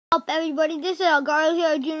Up everybody, this is Garlic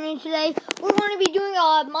Hero Jr. Today we're going to be doing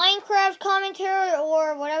a Minecraft commentary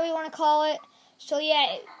or whatever you want to call it. So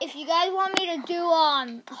yeah, if you guys want me to do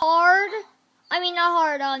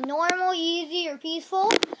normal, easy, or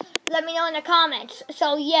peaceful, let me know in the comments.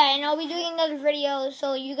 So yeah, and I'll be doing another video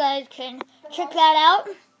so you guys can check that out.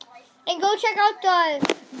 And go check out the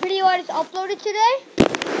video I just uploaded today.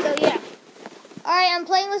 So yeah. Alright, I'm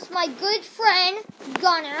playing with my good friend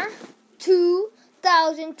Gunner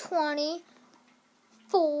 2024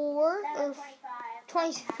 or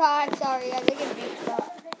 25, sorry, I think it mixed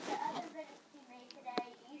up.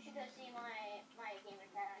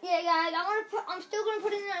 Yeah, guys, I'm still gonna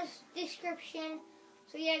put it in the description.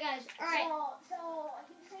 So yeah, guys, alright.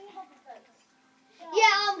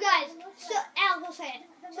 Yeah, guys, so Al, go say it.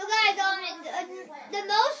 So guys, the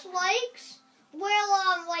most likes will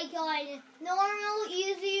normal,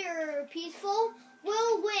 easy, or peaceful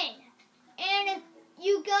will win. And if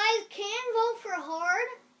you guys can vote for hard,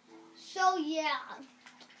 so yeah. And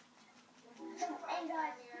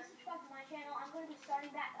guys, if you subscribe to my channel, I'm going to be starting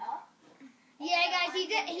back up. Yeah, guys, he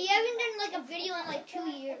hasn't done a video in 2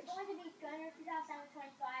 years. It's going to be Gunner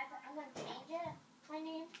 2025. I'm going to change it, my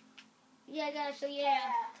name. Yeah, guys, so yeah.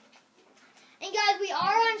 And guys, we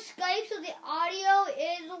are on Skype, so the audio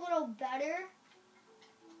is a little better.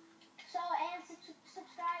 So, and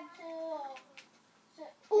subscribe to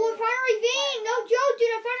Oh, I found a ravine! No joke, dude,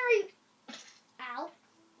 I found a ravine. Ow.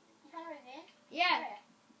 You found a ravine? Yeah.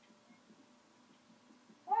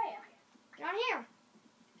 Where are you? Down here.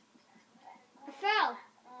 I fell.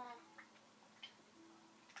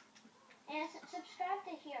 And subscribe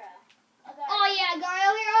to Hero. Oh yeah,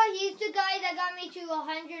 Garlic Hero, he's the guy that got me to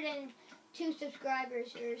 102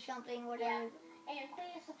 subscribers or something, whatever. Yeah. And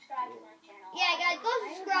please subscribe to my channel. Yeah, guys, go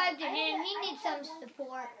subscribe to him. He needs some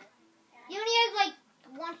support. He only has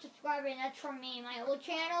 1 subscriber, and that's from me, my old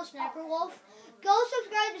channel, Sniper Wolf. Go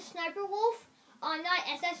subscribe to Sniper Wolf. Not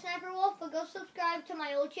SS Sniper Wolf, but go subscribe to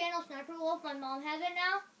my old channel, Sniper Wolf. My mom has it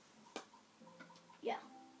now. Yeah.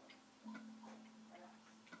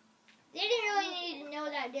 They didn't really need to know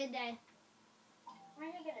that, did they?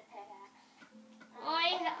 Where did you get a pickaxe?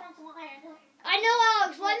 I know,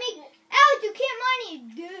 Alex. Alex, you can't mine it,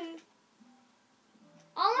 dude.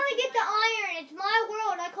 I want to get the iron. It's my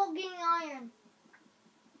world. I call getting iron.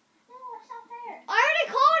 No, it's not fair. I already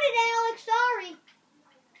called it, Alex. Sorry.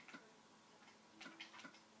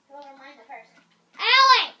 Well, remind the person.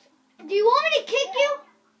 Alex, do you want me to kick you?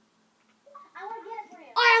 I want to get it for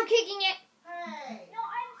you. I'm kicking it. Hey. No,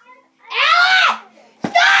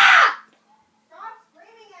 Alex! Stop! Stop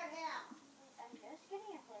screaming at him. I'm just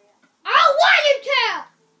getting it for you. I don't want you to.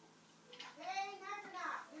 Hey, that's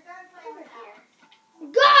enough. You're done playing with here.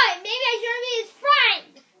 Good. Maybe I shouldn't be his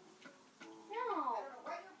friend. No.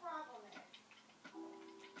 What your problem is?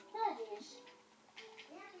 No, dude. You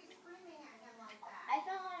can't be screaming at him like that. I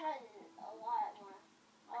found a lot more.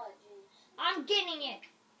 Oh, jeez. I'm getting it.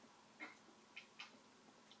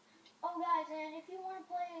 Oh, guys, and if you want to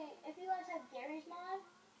play, if you guys have Gary's mod,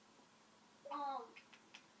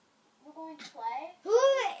 we're going to play. Who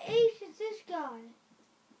is this guy?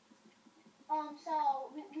 So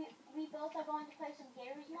we both are going to play some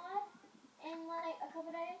Gary's mod in a couple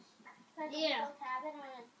days. Because we both have it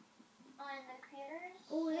on the computers.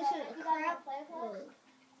 Oh, this so is if a you guys crap want to play with us,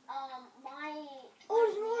 my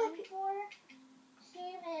there's more name for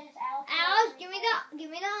Steam is Alex. Alex, give me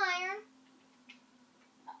the iron.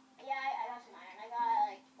 Yeah, I got some iron. I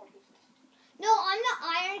got 4 pieces. No, I'm the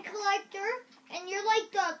iron collector, and you're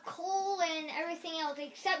the coal and everything else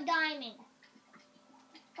except diamond.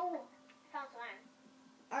 Oh, found some iron.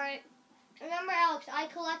 Alright. Remember, Alex, I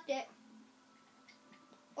collect it.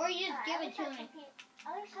 Or you just give it to me.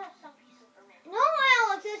 I at least have some pieces for me. No,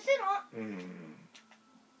 Alex, this is on.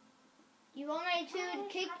 You want me to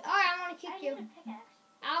kick? Alright, I'm gonna kick you.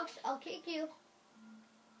 Alex, I'll kick you.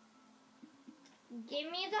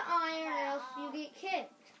 Give me the iron, or else you get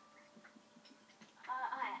kicked. I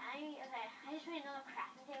just made another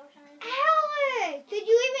crafting table or something. Alex, did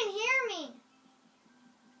you even hear me?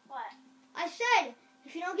 What? I said,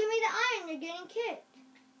 if you don't give me the iron, you're getting kicked.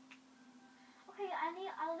 Okay, at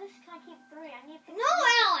least can I keep 3? I need to pick No,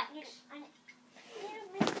 Alex! Alex!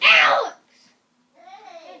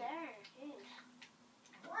 Hey there, jeez.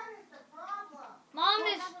 What is the problem? Mom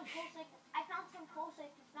is... I found some coal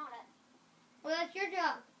safe to stone it. Well, that's your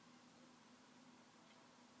job.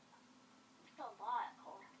 It's a lot of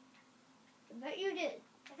coal. I bet you did.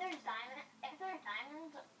 If there's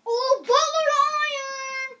diamonds... Oh, butler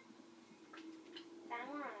iron!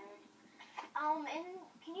 Found more iron. And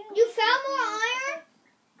can you... You found more iron?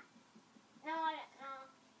 No, I didn't. No.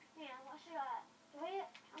 Yeah, what should I... Wait,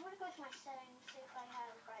 I'm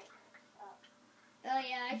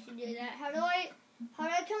I should do that. How do I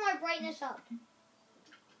turn my brightness up?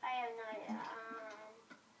 I have no idea.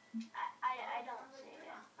 I don't see it.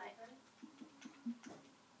 Like,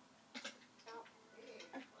 no.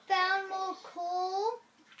 I found more coal.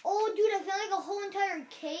 Oh, dude, I found like a whole entire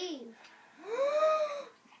cave.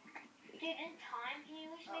 Dude, in time, can you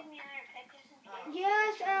at least make me iron pickaxe and cave?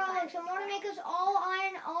 Yes, Alex. I want to make us all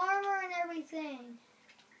iron armor and everything.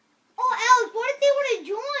 Oh, Alex, what if they want to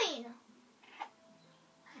join?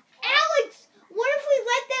 Alex, what if we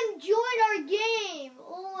let them join our game?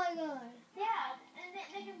 Oh my god. Yeah, and they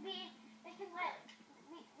can play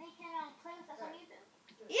with us on YouTube.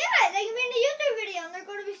 Yeah, they can be in the YouTube video and they're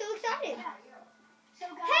going to be so excited. Yeah. So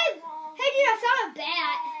guys, Hey, dude, I found a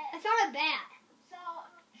bat. I found a bat. So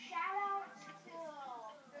shout out to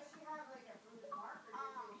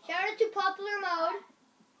Shout out to Popular Mode.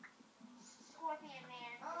 Scorpion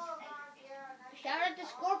Man. Shout out to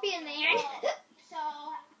Scorpion Man. So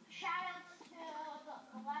shout out to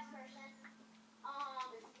the last person.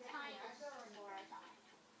 Titus or something.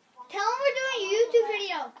 Tell them we're doing a YouTube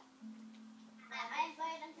video. I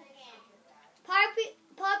invited him to the game.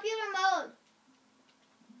 Popular Mode.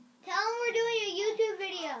 Tell them we're doing a YouTube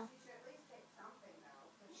video.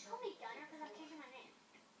 Just call me Gunner because I'm changing my name.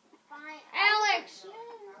 Fine. Alex. He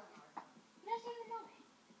doesn't even know me.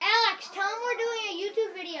 Alex, tell them we're doing a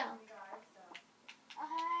YouTube video.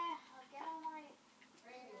 Okay, I'll get on my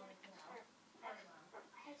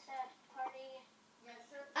headset party.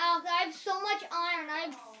 Alex, I have so much iron. I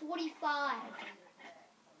have 45. Okay,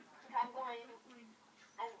 I'm going.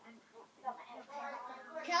 I got my headset.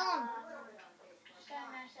 Tell them. Send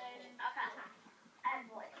a message. Okay. Add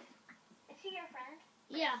voice. Is he your friend?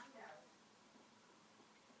 Yeah.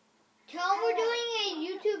 Tell them we're doing a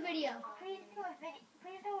YouTube video. Please do a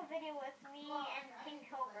video with me and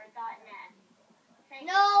KingCobra.net.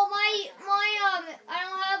 No, I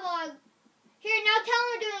don't have a. Here, now tell them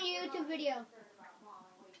we're doing a YouTube video.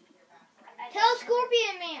 Tell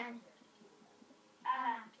Scorpion Man.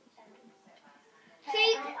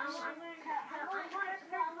 Say,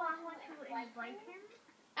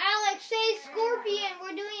 Alex, say Scorpion,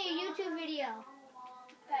 we're doing a YouTube video.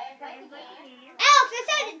 Alex, I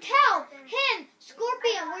said tell him,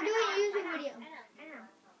 Scorpion, we're doing a YouTube video.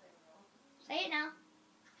 Say it now.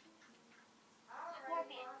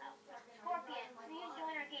 Scorpion, please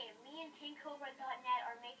join our game. Me and KingCobra.net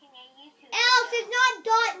are making a YouTube Alex, video. it's not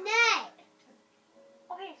 .net.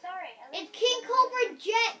 Okay, sorry. It's King Cobra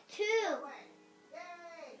Jet 2.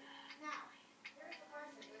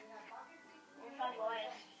 You're fun,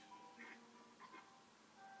 boys.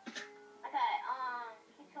 Okay,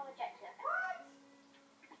 KingCobra Jet 2.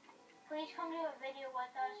 Please come do a video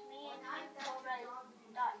with us. Me and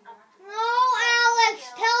KingCobra.net. No, Alex,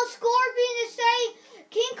 tell Scorpion to say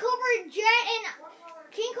King Cobra Jet and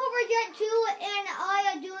King Cobra Jet 2 and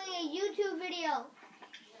I are doing a YouTube video.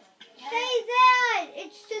 Say that!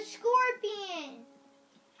 It's the Scorpion.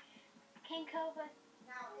 KingCobra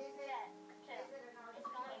Jet 2.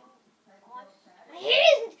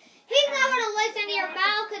 He's not going to listen to your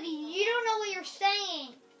mouth because you don't know what you're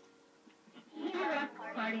saying.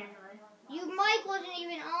 Your mic wasn't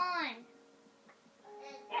even on.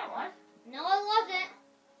 Yeah, it was. No, it wasn't.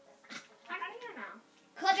 How do you know?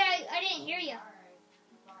 Because I didn't hear you.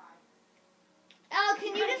 Alex,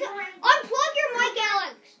 can you just unplug your mic,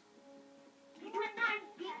 Alex?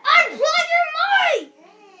 Unplug your mic!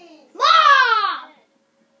 Mom!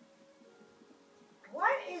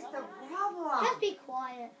 What is the problem? Just be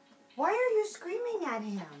quiet. Why are you screaming at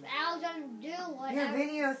him? Alex doesn't do Your whatever.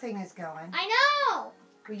 video thing is going. I know!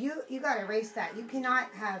 Well, you got to erase that. You cannot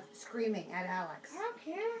have screaming at Alex. I don't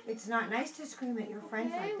care. It's not nice to scream at your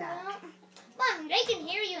friends Okay, like that. well, Mom, they can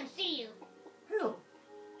hear you and see you. Who?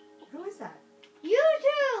 Who is that? You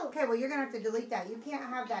too! Okay, well, you're going to have to delete that. You can't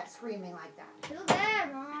have that screaming like that. Too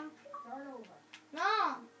bad, Mom. Start over.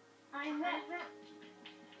 No. I have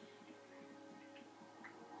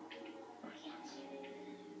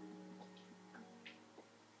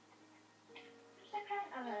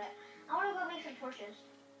I want to go make some torches.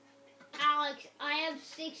 Alex, I have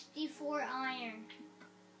 64 iron.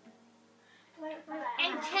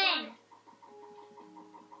 And 10.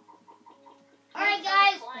 Alright,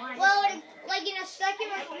 guys. Well, like in a second.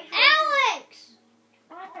 Alex!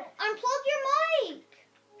 Unplug your mic!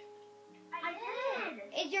 I did.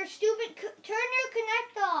 It's your stupid. Turn your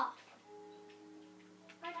connect off.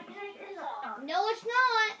 My connect is off. No, it's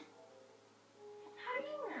not. How do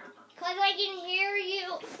you know? Because I can hear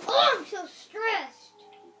you. Oh, I'm so stressed.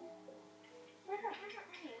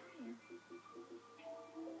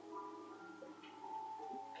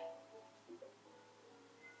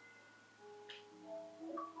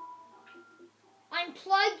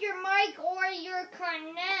 unplug your mic or your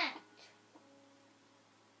connect.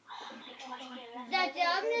 Oh my gosh, dude, That's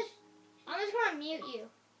it. I'm just gonna mute you.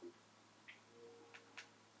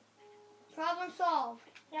 Problem solved.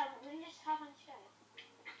 Yeah, but we just talk on Skype.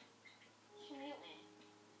 Just mute me.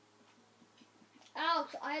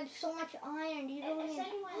 Alex, I have so much iron. You don't If even.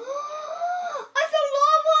 anyone, I found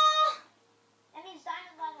lava that means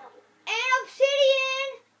diamond level. and obsidian.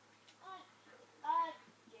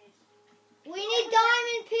 Jeez. We need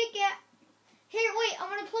diamond pickaxe. Here, wait. I'm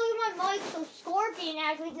gonna plug in my mic so Scorpion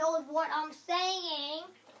actually knows what I'm saying.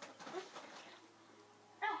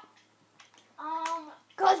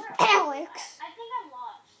 Cause Alex. I think I'm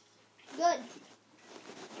lost. Good.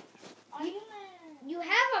 Are you in? You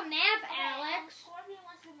have a map, Okay, Alex. Scorpion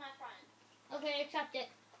wants to be my friend. Okay, accept it.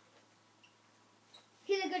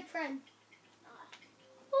 He's a good friend.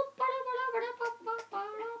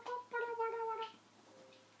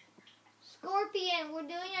 Scorpion, we're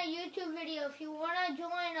doing a YouTube video. If you wanna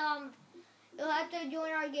join, you'll have to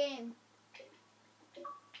join our game.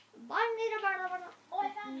 Oh, I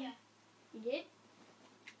found you. You did?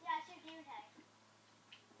 Yeah, I see your gamer tag.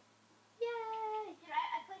 Yay! Dude,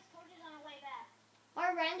 I placed torches on the way back.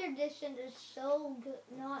 Our render distance is so good,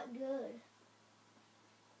 not good.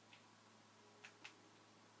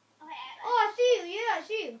 Okay, Oh, I see you. Yeah, I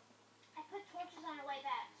see you. I put torches on the way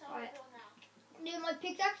back, so Alright. we'll now. Dude, my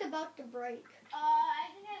pickaxe about to break. I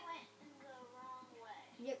think I went in the wrong way.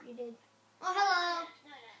 Yep, you did. Oh, hello.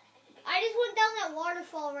 No. I just went down that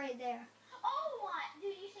waterfall right there. Oh, what?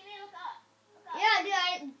 Dude, you see me? Look up. Look up. Yeah, dude,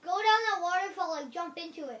 I go down that waterfall, like jump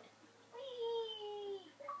into it. Whee!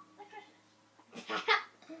 Like Christmas.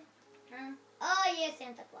 Oh yeah,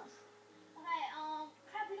 Santa Claus. Okay,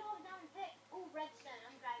 crap, we don't have a diamond pick. Ooh, redstone.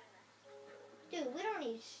 I'm driving this. Dude, we don't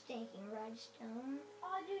need stinking redstone.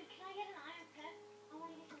 Oh, dude, can I get an iron pick? I want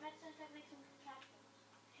to get some redstone so I can make some capsules.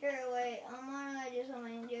 Here, wait, I'm gonna do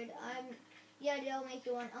something, dude. Yeah, dude, I'll make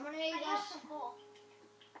you one. I'm gonna make I got this. some coal.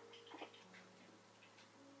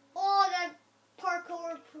 Oh, that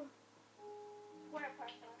parkour. Where a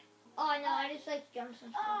parkour? Oh no, I just like jump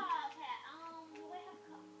some stuff. Oh, okay. Wait,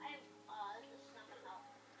 this is not gonna help.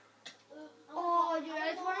 Oh, dude,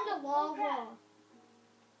 I just wanted the lava.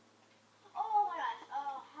 Oh my gosh.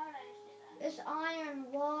 Oh, how did I just do that? This iron,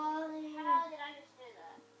 why? How did I just do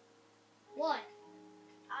that? What?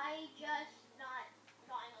 I just not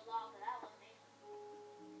got in the lava. That was me.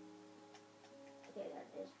 Okay, that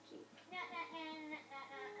is cheap. Nah.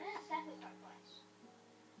 This is definitely parkour.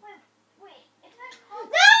 Wait. It's not called.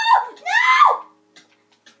 No!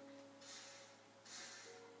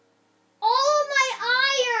 All of my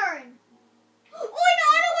iron! Oh no,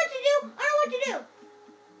 I know what to do!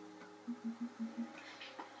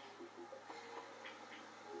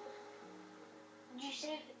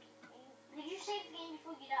 Did you save the game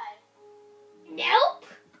before you died? Nope!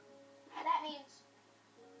 That means.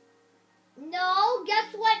 No,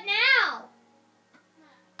 guess what now?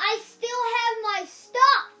 I still have my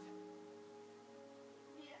stuff!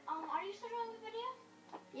 Are you still doing the video?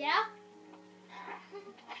 Yeah?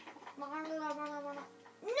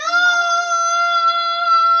 No!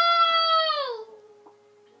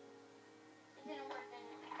 It didn't work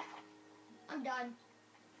anyway. I'm done.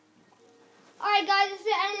 Alright guys, this is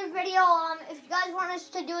the end of the video. If you guys want us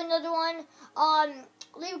to do another one,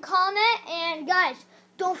 leave a comment. And guys,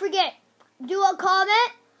 don't forget, do a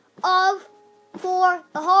comment for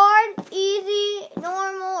the hard, easy,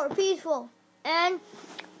 normal, or peaceful. And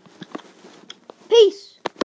peace.